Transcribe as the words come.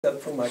up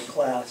for my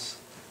class,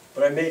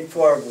 but I made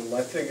 4 of them.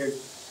 I figured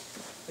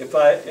if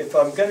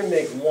I'm going to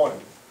make one,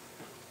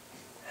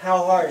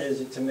 how hard is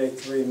it to make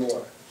 3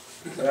 more?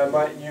 And I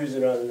might use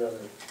it on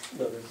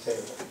another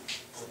table.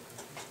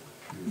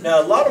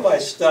 Now a lot of my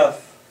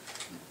stuff,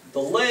 the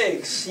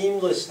leg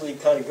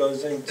seamlessly kind of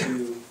goes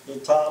into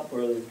the top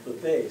or the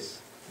base.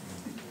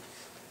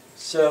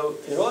 So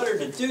in order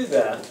to do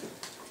that,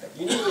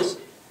 you need this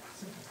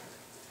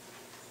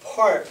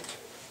part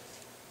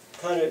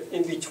kind of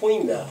in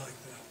between that.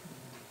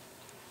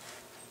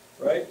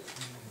 Right?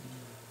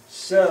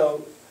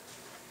 So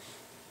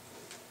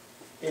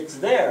it's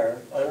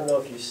there. I don't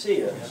know if you see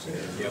it.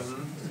 Yep.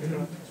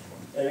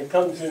 And it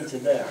comes into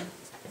there.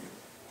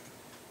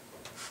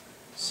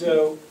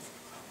 So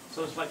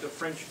it's like a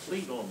French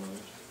pleat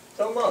almost.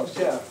 Almost,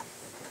 yeah.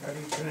 How do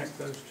you connect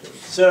those two?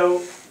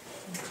 So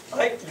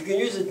you can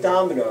use a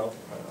domino.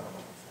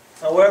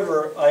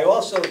 However, I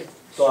also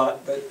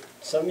thought that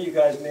some of you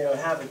guys may not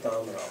have a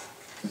domino.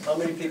 How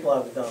many people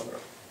have a domino?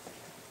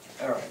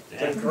 All right,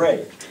 they're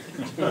great.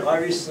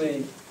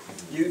 Obviously,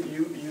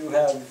 you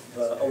have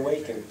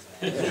awakened.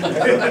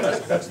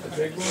 That's the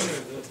big one?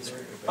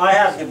 I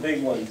have the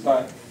big one,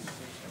 but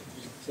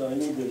so I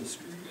need to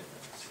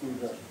screw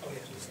that.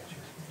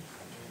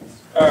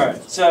 All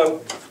right,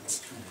 so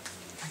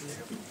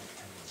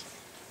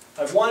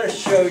I want to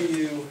show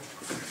you.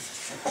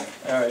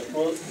 All right,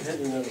 we'll hit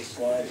another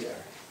slide here.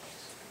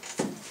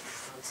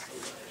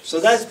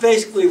 So that's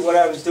basically what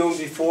I was doing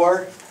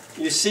before.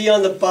 You see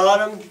on the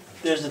bottom,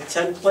 there's a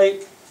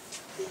template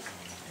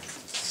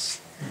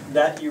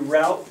that you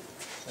route.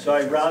 So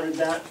I routed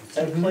that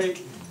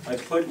template. I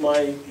put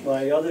my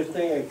other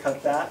thing and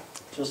cut that,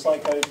 just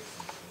like I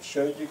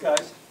showed you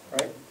guys,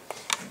 right?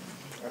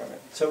 All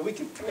right. So we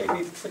could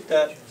maybe put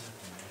that.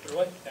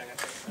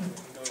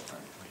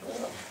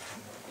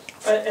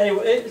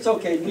 Anyway, it's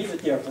okay. Leave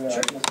it there for now.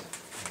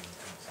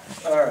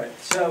 All right.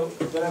 So,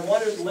 but I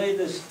wanted to lay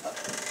this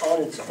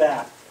on its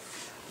back.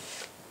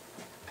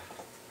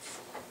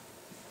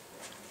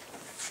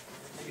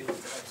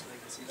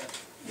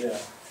 Yeah.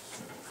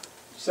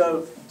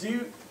 So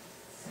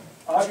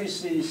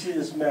obviously you see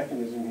this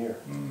mechanism here,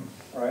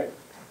 right?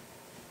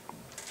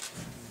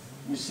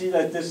 You see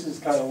that this is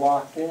kind of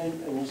locked in,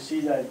 and you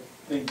see that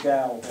big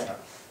dowel there,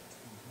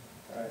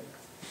 right?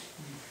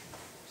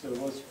 So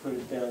let's put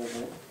it down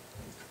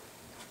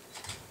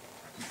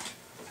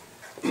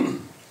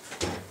again.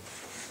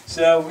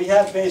 So we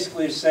have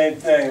basically the same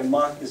thing. I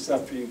mocked this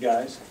up for you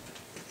guys.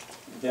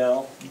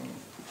 Dell.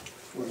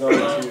 We're going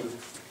to,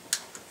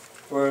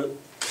 for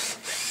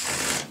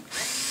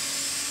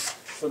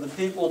the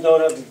people who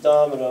don't have the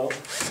domino,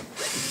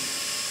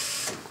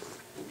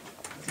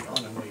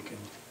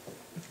 Unawakened.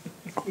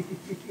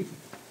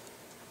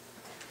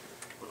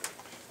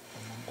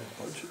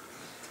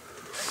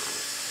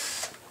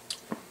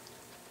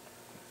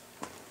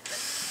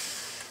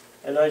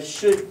 and I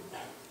should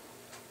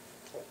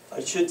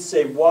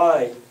say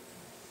why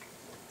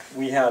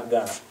we have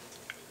that.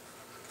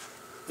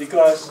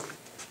 Because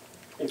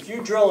if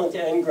you drill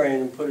into end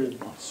grain and put a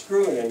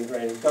screw in end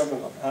grain, it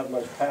doesn't have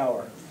much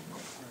power.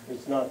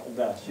 It's not the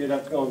best. You'd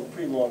have to go with a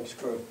pretty long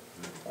screw.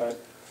 Right?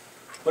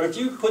 But if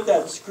you put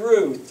that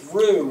screw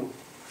through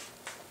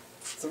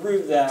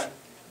that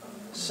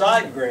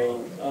side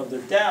grain of the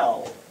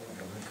dowel,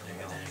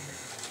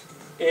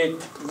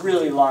 it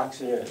really locks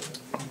it in.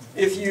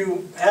 If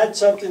you had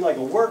something like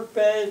a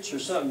workbench or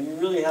something, you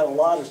really had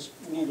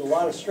need a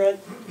lot of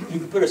strength, you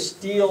could put a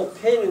steel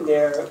pin in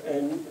there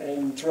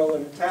and drill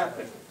it and tap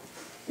it.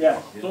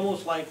 Yeah. It's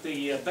almost like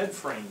the bed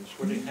frames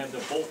where they have the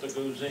bolt that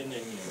goes in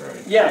and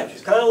yeah,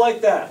 it's kind of like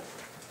that.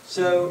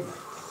 So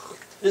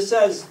this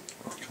has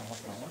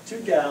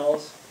 2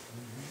 dowels,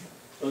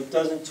 so it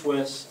doesn't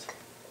twist,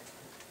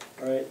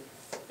 right?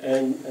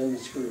 And the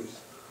screws.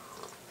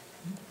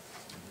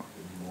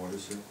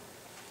 Mortise it?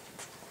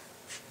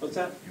 What's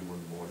that? You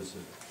wouldn't mortise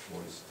it?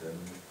 Mortise it?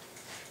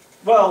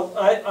 Well,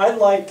 I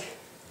like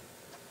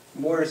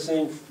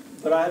mortising,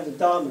 but I have the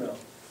domino.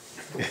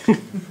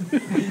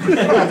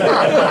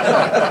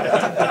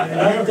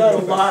 I've done a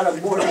lot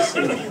of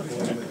mortising.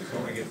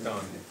 When we get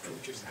done.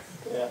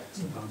 Yeah.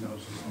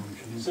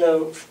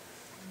 So,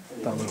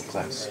 Domino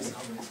class.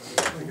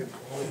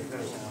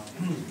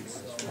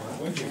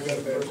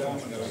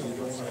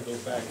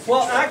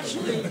 well,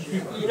 actually,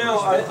 you know,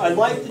 I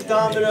like the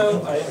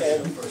domino,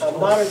 and I'm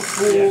not a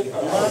tool,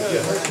 I'm not a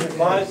person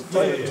advised to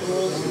play with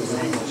tools,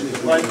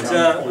 but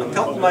a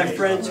couple of my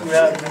friends who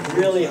have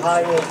really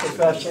high-end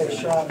professional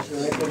shops,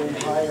 and they're getting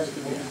higher.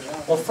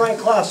 Well, Frank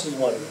Klaus is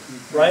one of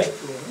them, right?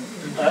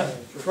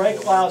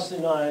 Frank Klaus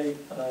and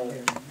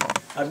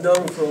I've known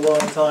him for a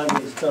long time.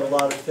 He's done a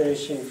lot of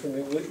finishing for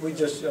me. We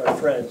just are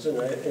friends, and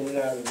in and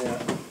out of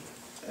that.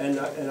 And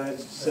I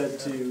said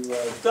to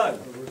Doug,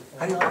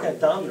 how do you like that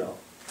domino?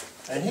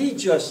 And he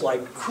just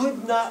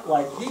could not,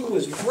 he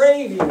was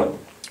raving,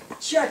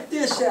 check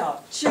this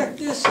out, check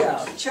this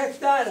out, check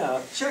that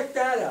out, check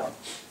that out.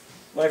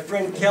 My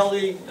friend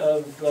Kelly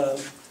of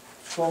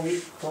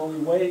Coley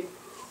Wait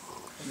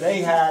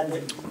they had,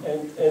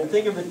 and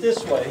think of it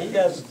this way, he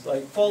has,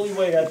 like, Foley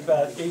Way has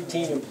about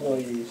 18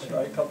 employees,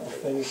 right, a couple of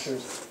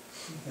finishers.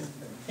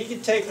 He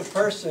could take a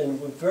person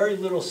with very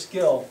little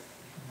skill,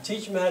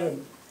 teach them how to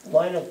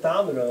line up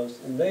dominoes,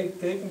 and they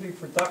can be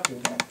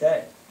productive that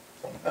day.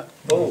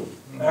 Boom,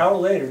 an hour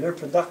later, they're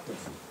productive,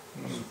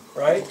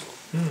 right?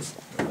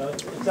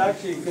 It's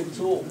actually a good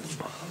tool.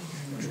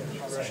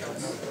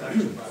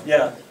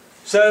 Yeah.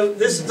 So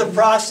this is the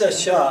process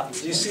shop.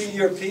 Do you see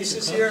your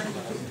pieces here?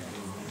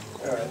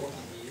 All right.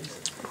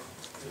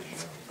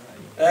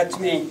 That's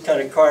me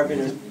kind of carving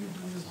it.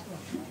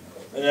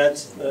 And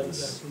that's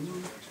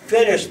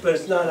finished, but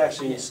it's not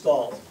actually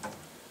installed.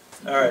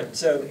 All right.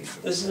 So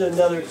this is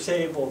another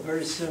table,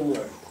 very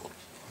similar.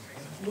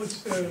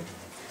 What's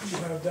you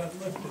have that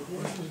lifted?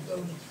 What is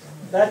those?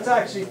 That's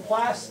actually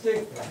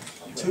plastic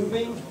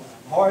tubing,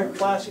 hard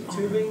plastic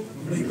tubing.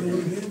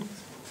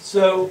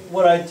 So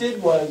what I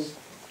did was,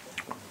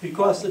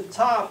 because the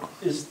top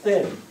is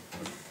thin,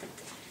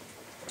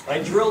 I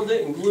drilled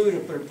it and glued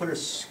it, but I put a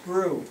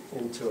screw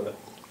into it,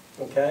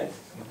 okay?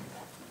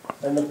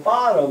 And the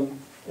bottom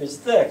is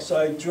thick, so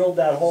I drilled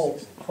that hole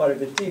quite a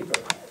bit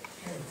deeper.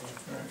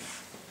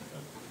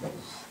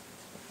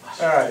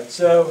 All right,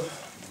 so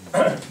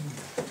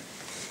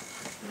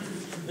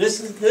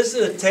this is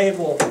a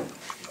table.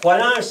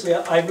 Quite honestly,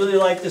 I really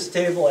like this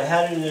table. I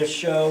had it in a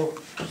show,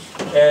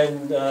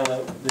 and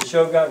the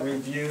show got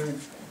reviewed,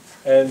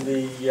 and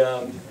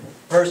the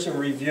person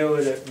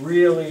reviewing it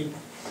really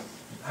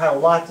had a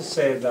lot to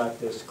say about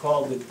this.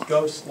 Called it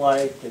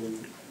ghost-like,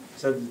 and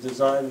said the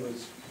design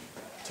was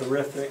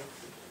terrific.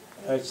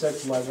 And I said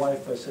to my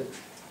wife, I said,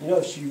 you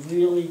know, she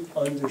really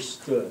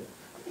understood,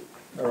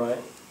 all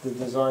right, the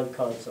design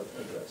concept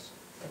of this.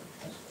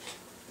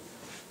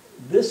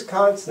 This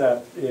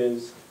concept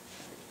is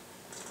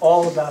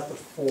all about the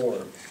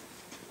form.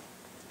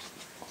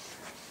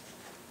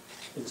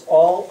 It's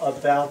all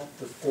about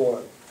the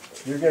form.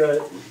 You're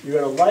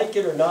gonna like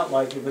it or not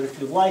like it, but if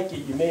you like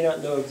it, you may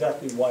not know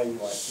exactly why you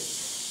like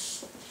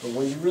it. But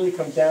when you really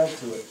come down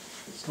to it,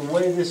 it's the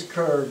way this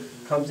curve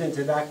comes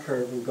into that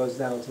curve and goes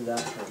down to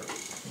that curve.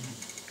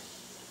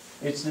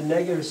 It's the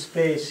negative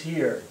space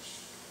here.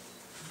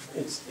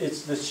 It's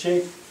the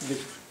shape, the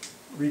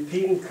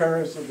repeating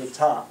curves of the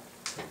top.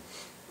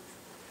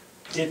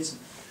 It's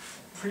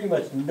pretty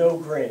much no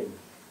grain.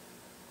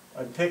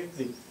 I picked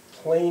the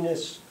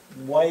plainest,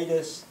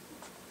 whitest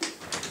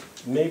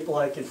maple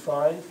I could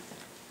find,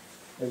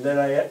 and then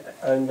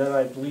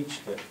I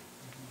bleached it.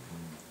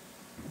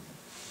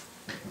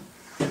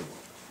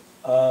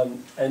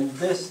 And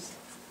this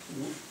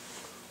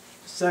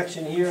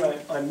section here,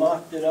 I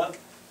mocked it up,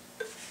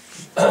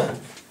 and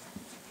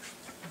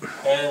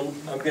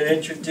I'm going to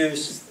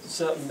introduce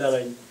something that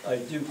I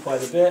do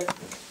quite a bit.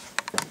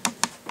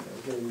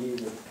 I'm going to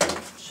need it.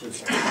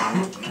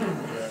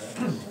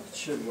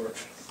 Should work.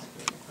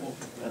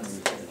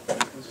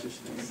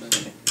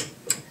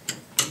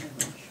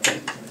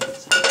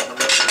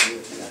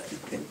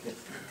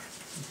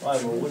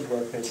 I'm a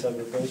woodworker instead of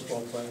a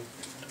baseball player.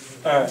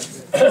 All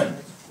right.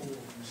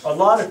 A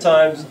lot of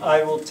times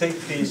I will take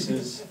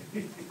pieces,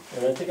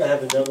 and I think I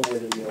have another one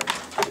in here.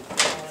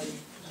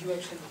 You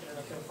actually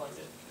cannot find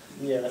it.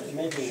 Yeah, it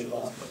may be in the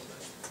box.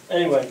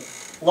 Anyway,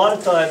 a lot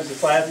of times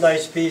if I have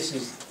nice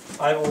pieces,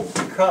 I will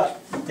cut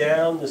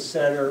down the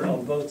center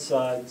on both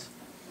sides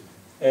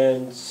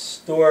and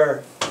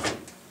store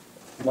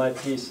my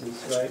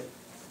pieces, right?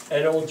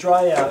 And it will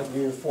dry out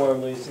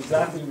uniformly. It's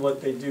exactly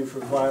what they do for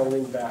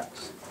violin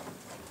backs.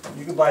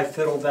 You can buy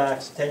fiddle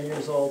backs, 10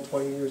 years old,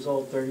 20 years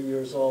old, 30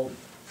 years old.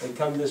 They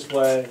come this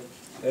way,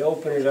 they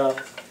open it up,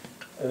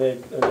 and they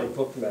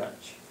book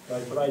match.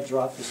 Right? But I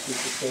drop the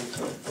stupid thing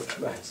so it book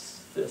match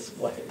this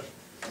way.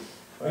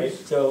 Right?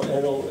 So, and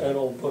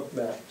it'll book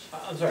match.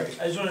 I'm sorry,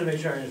 I just wanted to make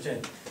sure I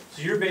understand.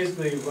 So you're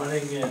basically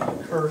running in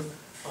a kerf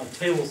on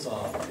table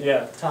saw,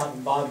 Yeah. top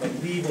and bottom,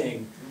 but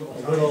leaving a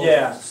little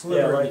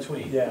sliver in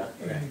between. Yeah.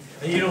 Okay.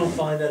 And you don't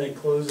find that it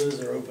closes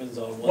or opens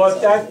on one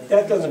Well, side?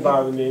 that doesn't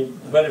bother me,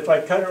 but if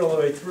I cut it all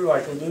the way through,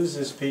 I could lose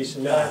this piece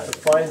and now I have to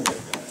find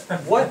it.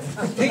 What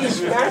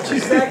piece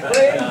matches that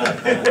grade?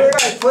 Where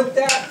did I put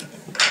that?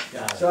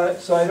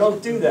 So I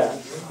don't do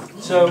that.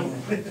 So,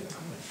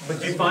 But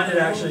do you find it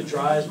actually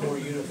dries more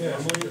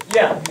uniformly?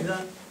 yeah, Do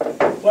that?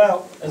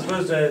 well, As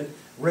opposed to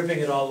ripping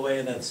it all the way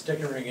and then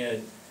stickering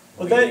it?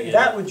 well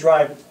that would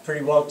dry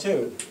pretty well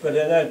too, but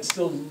then I'd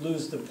still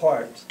lose the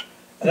parts.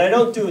 And I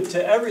don't do it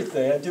to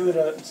everything. I do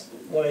it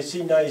when I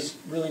see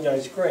really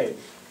nice grain.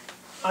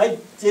 I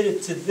did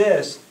it to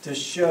this to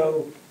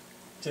show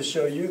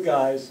you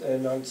guys,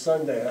 and on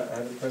Sunday I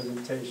had a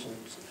presentation.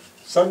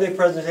 Sunday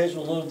presentation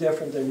was a little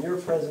different than your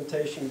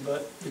presentation,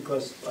 but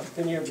because I've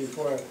been here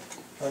before, I'm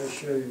trying to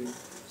show you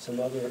some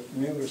other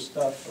newer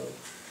stuff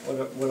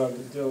of what I've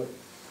been doing.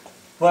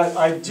 But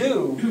I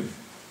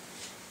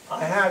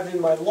have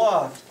in my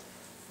loft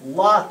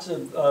lots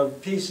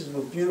of pieces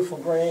with beautiful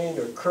grain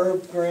or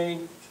curved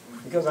grain,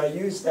 because I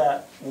use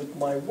that with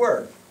my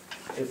work.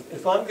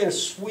 If I'm going to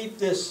sweep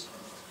this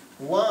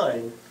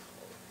line,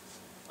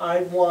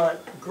 I want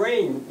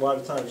grain a lot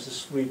of times to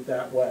sweep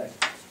that way,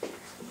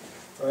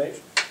 right?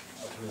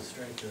 That's where the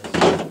strength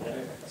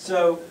is.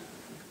 So,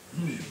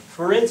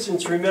 for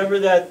instance, remember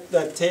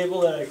that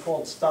table that I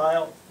called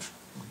style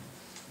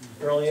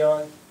early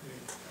on?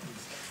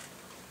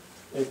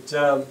 It,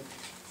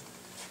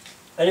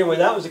 anyway,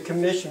 that was a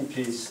commission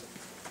piece.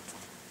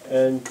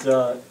 And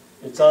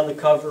it's on the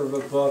cover of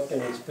a book,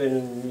 and it's been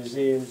in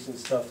museums and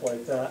stuff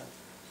like that.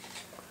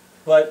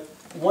 But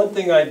one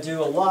thing I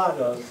do a lot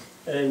of,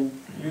 and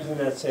using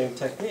that same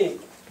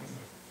technique,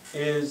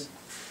 is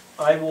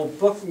I will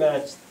book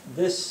match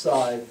this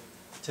side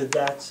to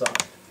that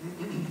side.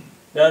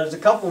 Now there's a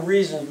couple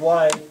reasons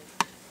why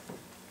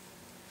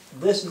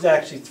this is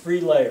actually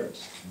 3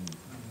 layers.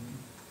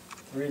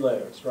 3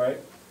 layers, right?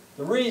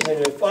 The reason,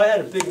 if I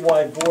had a big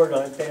wide board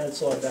and I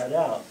bandsawed that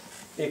out,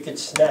 it could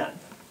snap,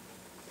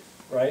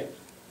 right?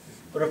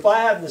 But if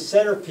I have the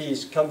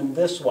centerpiece coming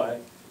this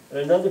way, and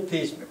another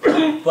piece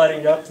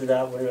butting up to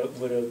that with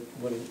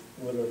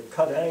a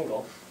cut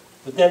angle,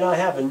 but then I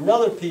have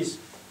another piece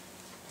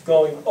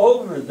going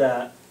over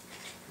that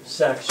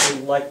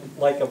section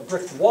like a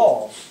brick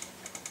wall,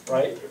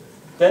 right?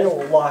 Then it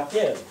will lock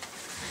in.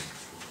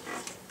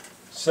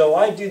 So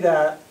I do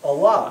that a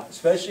lot,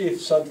 especially if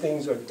some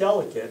things are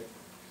delicate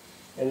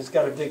and it's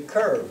got a big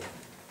curve.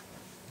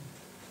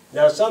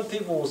 Now some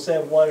people will say,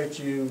 why don't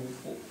you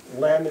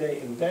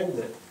laminate and bend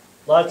it?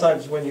 A lot of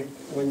times when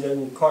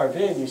you carve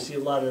in, you see a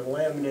lot of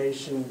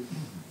lamination,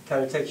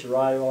 kind of takes your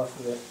eye off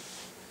of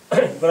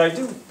it. But I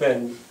do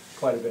bend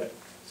quite a bit.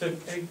 So,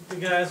 hey,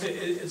 guys,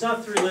 it's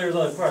not 3 layers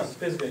all across, it's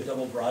basically a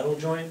double bridle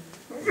joint.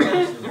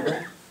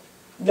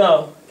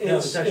 No,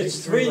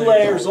 it's 3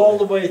 layers all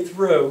the way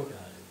through,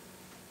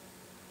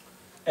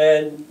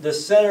 and the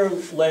center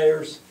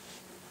layers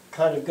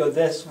kind of go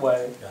this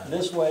way, and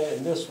this way,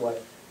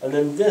 and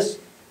then this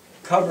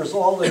covers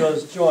all of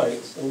those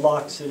joints and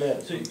locks it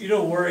in. So you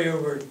don't worry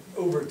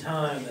over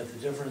time that the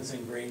difference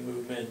in grain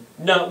movement?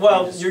 No,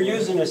 well, you're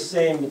using the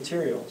same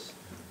materials.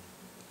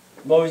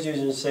 I'm always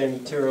using the same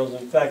materials.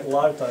 In fact, a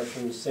lot of times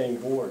from the same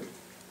board,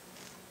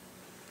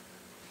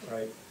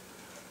 right?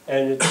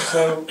 And it's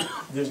so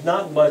there's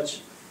not much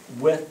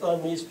width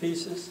on these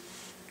pieces.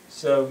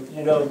 So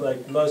you know,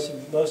 like most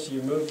of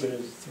your movement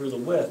is through the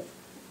width.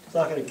 It's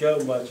not going to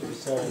go much if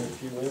it's only a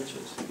few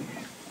inches.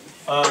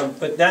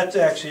 But that's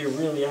actually a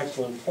really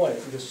excellent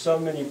point, because so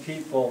many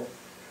people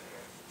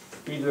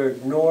either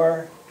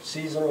ignore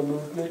seasonal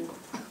movement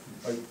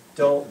or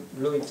don't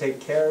really take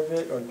care of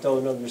it or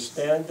don't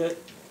understand it.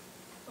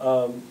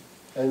 And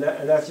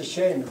that's a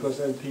shame, because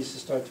then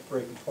pieces start to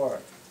break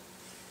apart.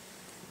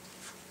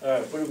 All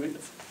right, what do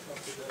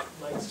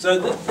we? So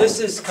this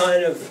is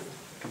kind of,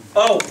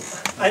 oh,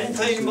 I didn't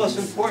tell you the most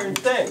important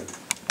thing.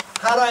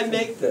 How do I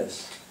make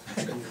this?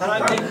 How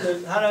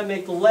do I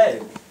make the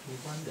leg?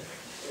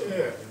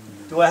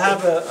 Do I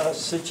have a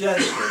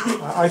suggestion?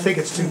 I think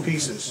it's 2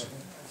 pieces.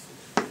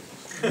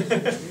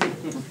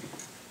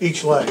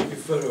 Each leg. Your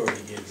photo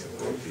already gave you.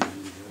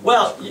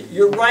 Well,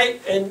 you're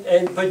right,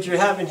 but you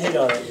haven't hit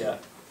on it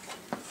yet.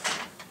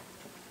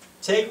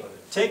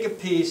 Take a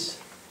piece,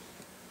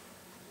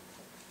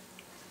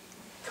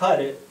 cut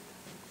it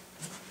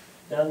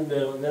down the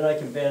middle, and then I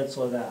can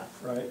bandsaw that,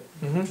 right?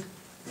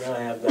 Mm-hmm. Now I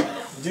have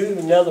that. Do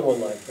another one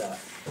like that,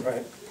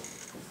 right?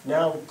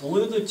 Now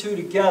glue the 2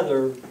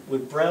 together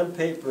with brown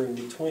paper in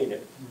between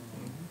it.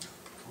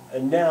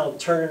 And now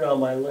turn it on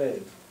my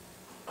lathe.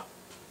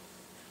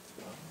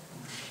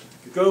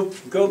 Go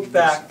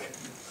back.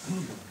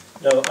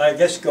 No, I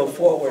guess go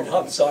forward.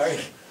 I'm sorry.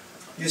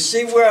 You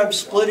see where I'm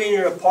splitting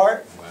it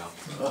apart?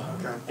 Wow.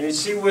 And you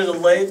see where the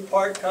lathe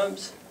part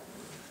comes?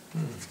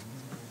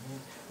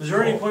 Was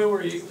there any point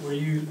where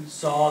you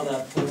saw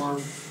that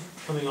form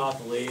coming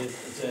off the lathe and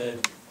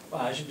said, wow,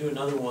 I should do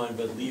another one,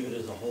 but leave it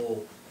as a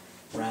whole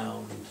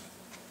round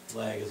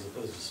leg as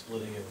opposed to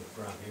splitting it with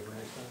brown paper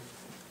next time?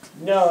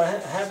 No, I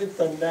haven't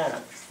done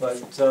that.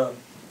 But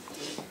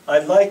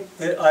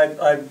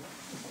I've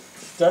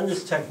done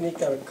this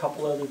technique on a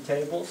couple other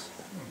tables.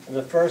 And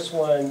the first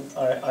one,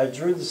 I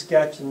drew the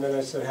sketch, and then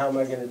I said, how am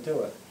I going to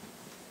do it?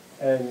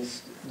 And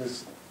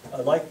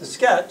I liked the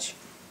sketch,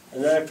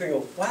 and then I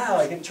figured, wow,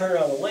 I can turn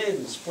it on a lathe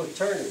and split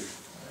turning.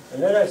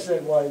 And then I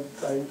said, well,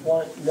 I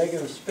want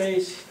negative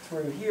space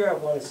through here, I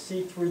want to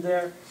see through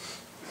there.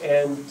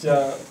 And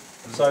so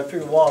I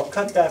figured, well, I'll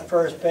cut that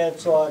first,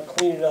 bandsaw it,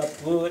 clean it up,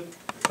 glue it,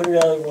 put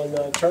another one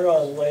on, turn it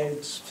on the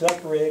lathe,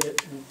 separate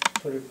it, and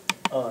put it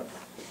on.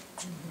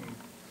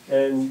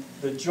 And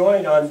the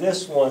joint on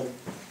this one,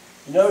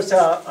 you notice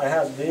how I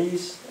have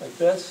these like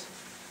this,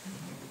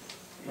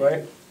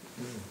 right?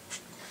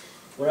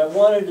 What I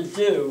wanted to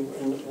do,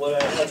 and when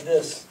I had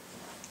this,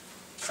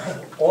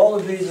 all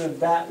of these are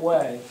that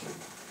way,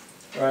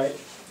 right?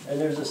 And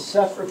there's a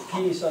separate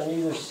piece on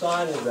either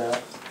side of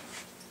that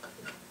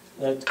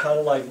that's kind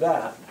of like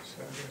that.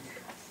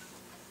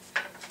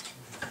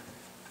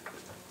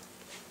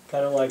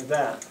 Kind of like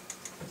that.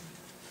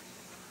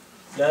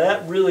 Now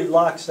that really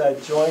locks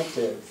that joint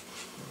in,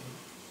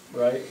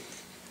 right?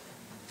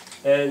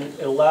 And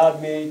it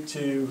allowed me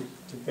to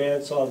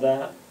bandsaw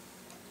that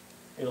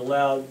It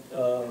allowed,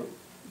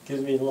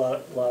 gives me a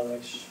lot of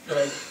extra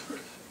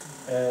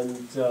strength,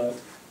 and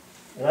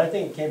I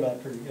think it came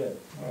out pretty good.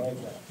 I like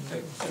that.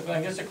 So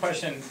I guess the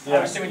question, Yeah.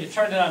 obviously when you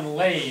turned it on the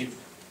lathe,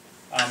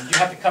 do you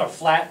have to cut a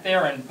flat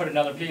there and put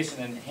another piece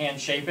and then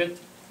hand shape it?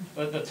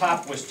 But the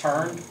top was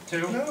turned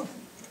too, No,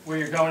 where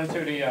you're going into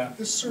the,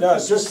 this No,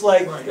 surface. just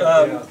like, yeah,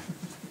 but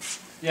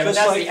Just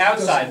that's like- the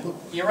outside.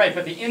 You're right,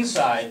 but the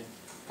inside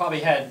probably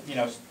had, you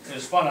know, it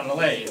was spun on the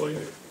lathe.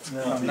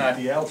 No, Not-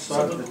 the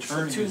outside of the So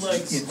turning two is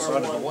legs inside are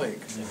of the one.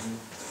 lake.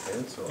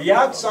 the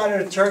outside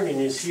of the turning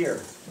is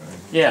here.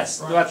 Yes,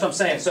 that's what I'm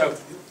saying, so,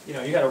 you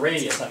know, you got a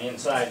radius on the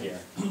inside here,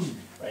 You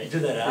right? do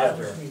that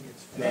after.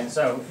 And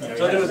so, you know,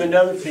 So there was you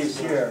another piece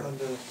here. On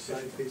the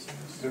side facing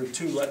us. There were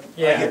two legs.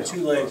 I Yeah. get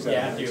two legs out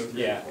yeah, of you, it.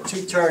 yeah,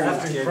 Two turns.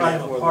 After you pry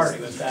them apart,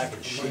 it goes back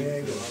and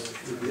shape.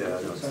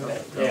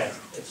 yeah,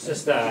 it's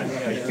just, you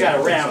know, you've got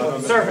a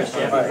round surface,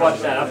 you have to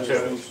watch that up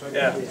to.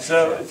 Yeah,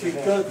 so if you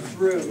go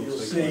through, you'll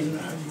see,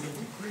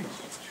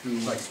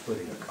 It's like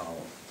splitting a column.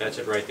 That's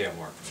it right there,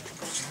 Mark.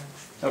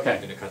 I'm Okay,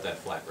 gonna cut that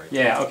flat right.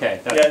 yeah,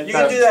 okay. yeah, you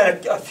can do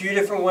that a few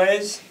different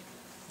ways.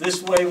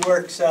 This way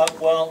works out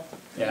well.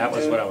 Yeah, that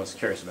was what I was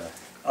curious about.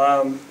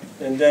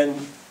 And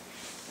then,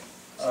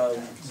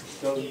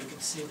 go, You can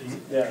see the,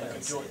 yeah. like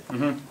a joint.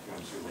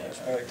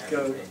 Mm-hmm. All right,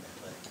 go.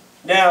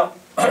 Now,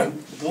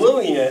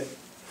 gluing it,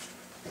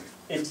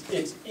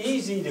 it's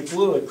easy to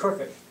glue it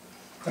crooked.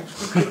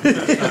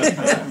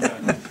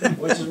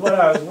 Which is what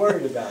I was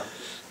worried about.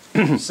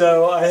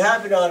 So I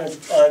have it on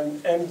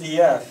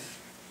MDF,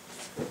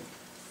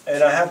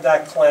 and I have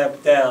that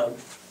clamped down.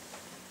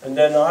 And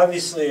then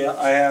obviously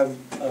I have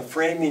a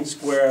framing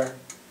square,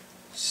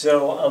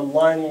 so I'm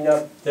lining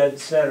up dead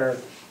center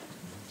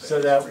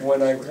so that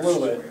when I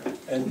glue it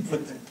and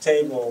put the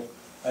table,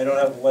 I don't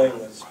have a leg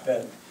that's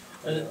bent.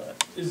 Are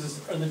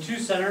the two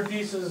center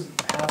pieces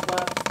half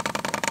lap?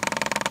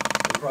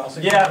 The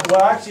crossing? Yeah,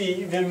 well, actually,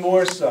 even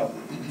more so.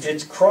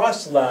 It's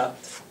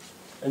cross-lapped,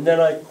 and then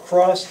I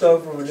crossed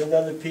over with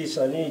another piece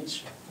on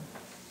each.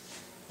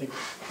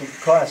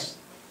 Because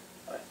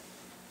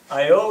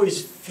I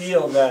always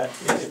feel that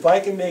if I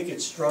can make it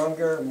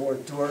stronger and more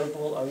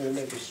durable, I'm gonna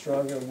make it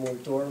stronger and more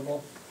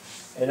durable.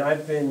 And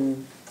I've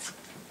been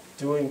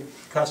doing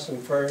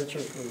custom furniture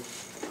for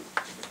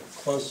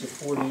close to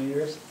 40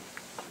 years,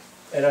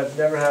 and I've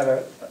never had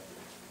a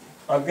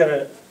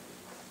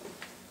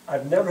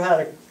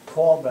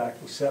callback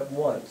except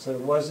once, and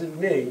it wasn't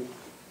me,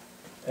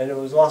 and it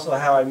was also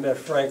how I met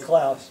Frank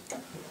Klaus.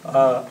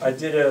 I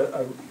did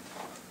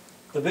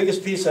the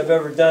biggest piece I've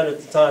ever done at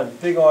the time,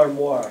 big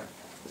armoire,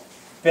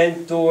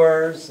 bent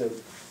doors and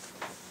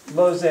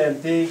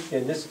Mozambique,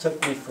 and this took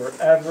me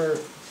forever.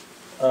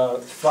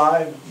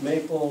 5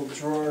 maple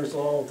drawers,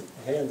 all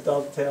hand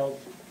dovetailed.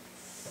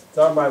 It's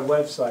on my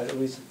website, at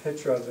least a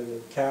picture of it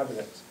in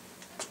cabinets.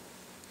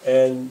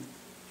 And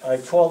I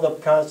called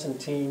up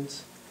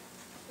Constantine's,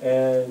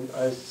 and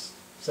I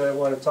said I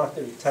want to talk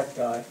to the tech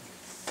guy.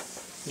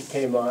 He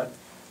came on.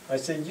 I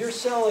said, you're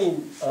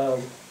selling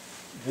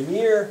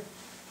veneer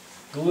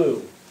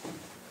glue.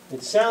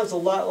 It sounds a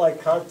lot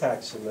like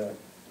contact cement.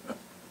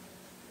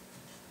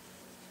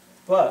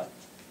 But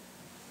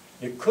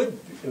it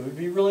would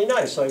be really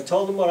nice. So I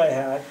told him what I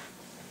had.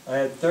 I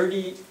had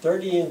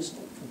 30-inch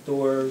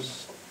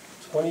doors,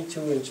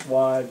 22-inch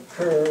wide,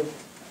 curved.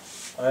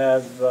 I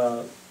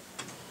have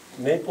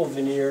maple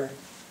veneer.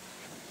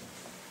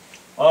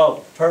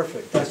 Oh,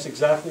 perfect. That's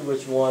exactly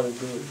what you want to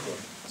do it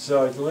for.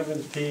 So I delivered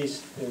the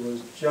piece. It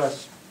was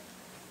just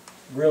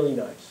really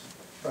nice,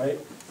 right?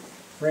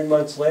 3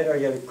 months later, I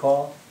get a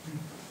call.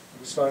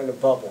 It's starting to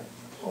bubble.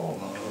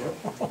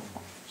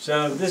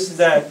 So this is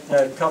that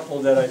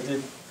couple that I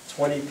did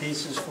 20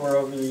 pieces for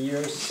over the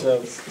years. So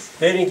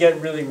they didn't get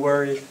really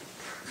worried.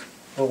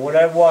 But when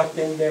I walked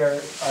in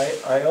there,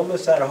 I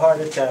almost had a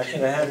heart attack,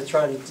 and I had to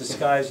try to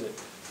disguise it.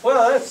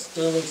 Well, that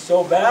still looks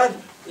so bad.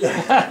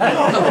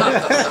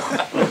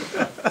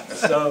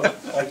 So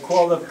I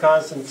called up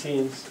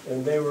Constantine's,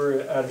 and they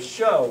were at a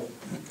show.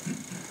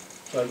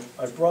 So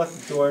I brought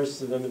the doors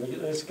to them, and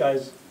this guy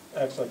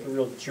acts like a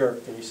real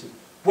jerk. And he said,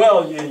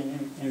 well,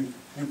 you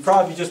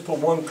probably just put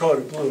 1 coat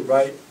of glue,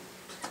 right?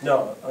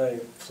 No, I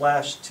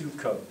flashed 2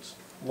 coats,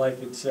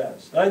 like it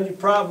says. And you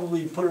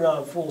probably put it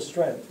on full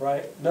strength,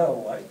 right?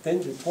 No, I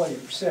thinned it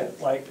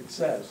 20%, like it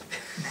says.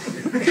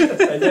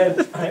 And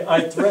then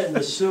I threatened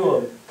to sue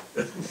him.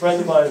 A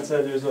friend of mine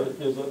said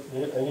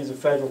and he's a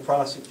federal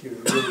prosecutor,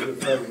 a really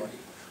good friend of mine.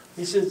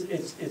 He says,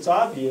 it's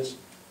obvious.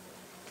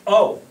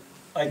 Oh,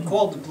 I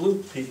called the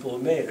glue people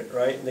who made it,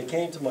 right? And they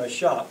came to my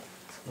shop,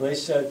 and they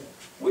said,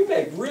 we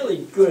make really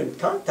good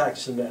contact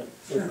cement.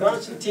 If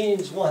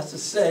Constantine's wants to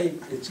say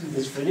it's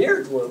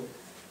veneer glue.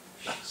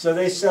 So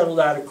they settled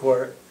out of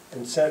court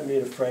and sent me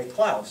to Frank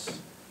Klaus.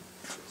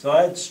 So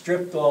I had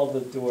stripped all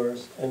the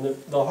doors, and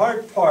the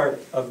hard part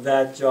of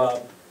that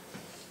job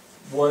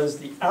was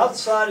the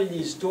outside of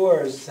these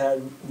doors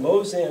had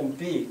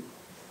Mozambique,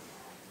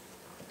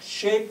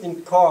 shaped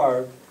and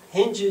carved,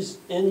 hinges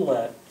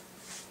inlet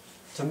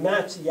to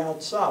match the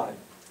outside.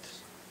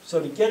 So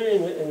to get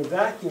it in a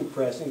vacuum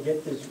press and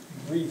get this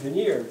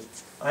re-veneered,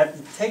 I have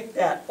to take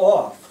that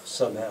off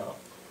somehow,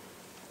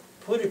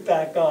 put it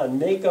back on,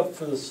 make up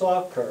for the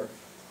saw curve,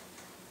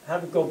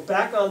 have it go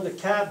back on the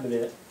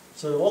cabinet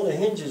so that all the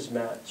hinges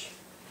match,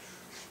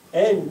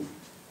 and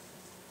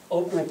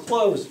open and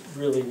close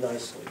really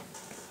nicely.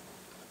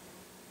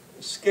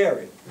 It's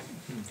scary.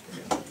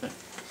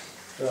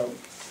 So,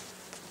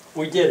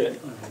 we did it,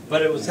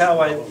 but it was how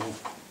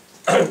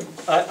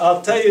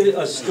I'll tell you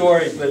a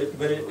story, but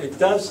it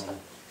does,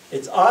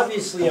 it's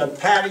obviously I'm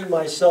patting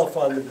myself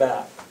on the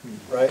back,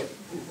 right?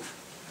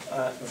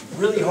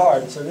 Really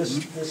hard, so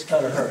this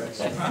kind of hurts.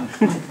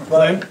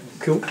 But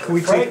Can we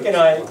Frank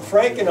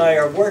take, and I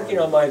are working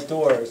on my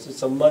doors.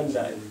 It's a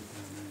Monday,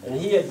 and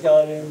he had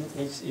gone in.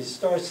 He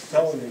starts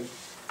telling me,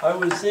 I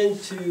was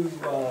into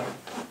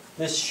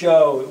this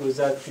show. It was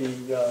at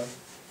the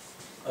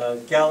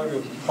Gallery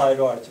of Applied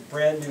Arts, a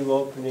brand new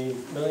opening,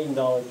 $1 million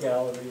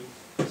gallery.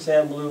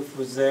 Sam Loof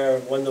was there,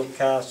 Wendell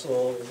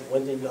Castle,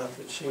 Wendy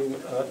Nakashima,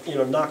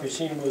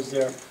 Nakashima was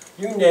there.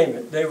 You name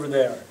it, they were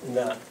there in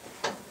that,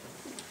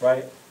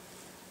 right?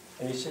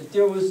 And he said,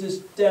 there was this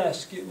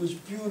desk, it was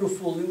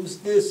beautiful, it was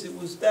this, it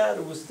was that,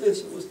 it was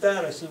this, it was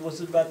that. I said, was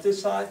it about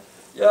this high?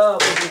 Yeah,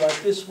 was it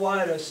like this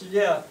wide? I said,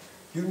 yeah.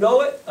 You know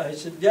it? I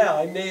said, yeah,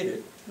 I made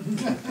it.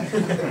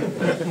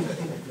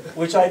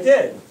 Which I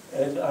did.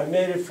 And I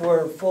made it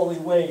for Foley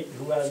Waite,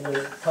 who had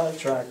the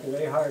contract, and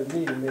they hired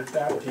me to make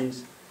that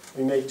piece.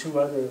 We made 2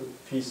 other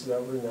pieces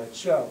that were in that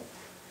show.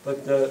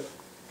 But the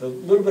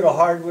little bit of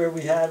hardware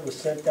we had was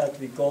sent out to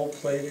be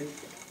gold-plated.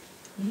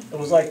 It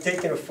was like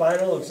taking a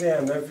final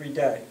exam every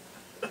day.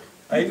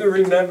 I even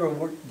remember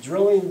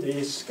drilling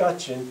the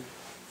escutcheon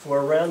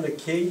for around the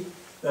key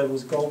that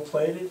was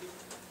gold-plated.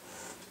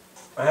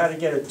 I had to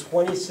get a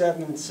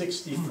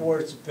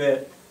 27/64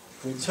 bit.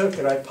 We took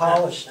it, I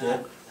polished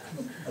it,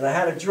 and I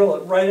had to drill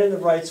it right in the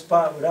right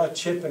spot without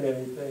chipping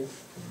anything.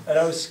 And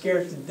I was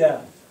scared to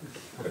death.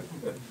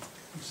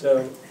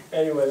 So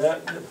anyway,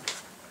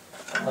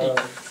 and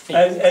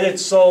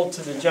it's sold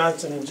to the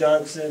Johnson &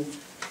 Johnson,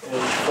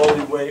 and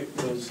Foley Waite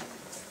was,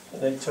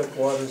 and they took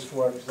orders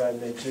for it because I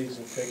made jigs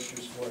and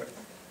fixtures for it.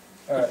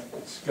 All right,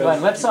 let's go.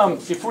 Glenn, let's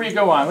before you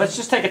go on, let's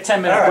just take a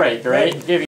 10-minute All right, break, all right? great. Give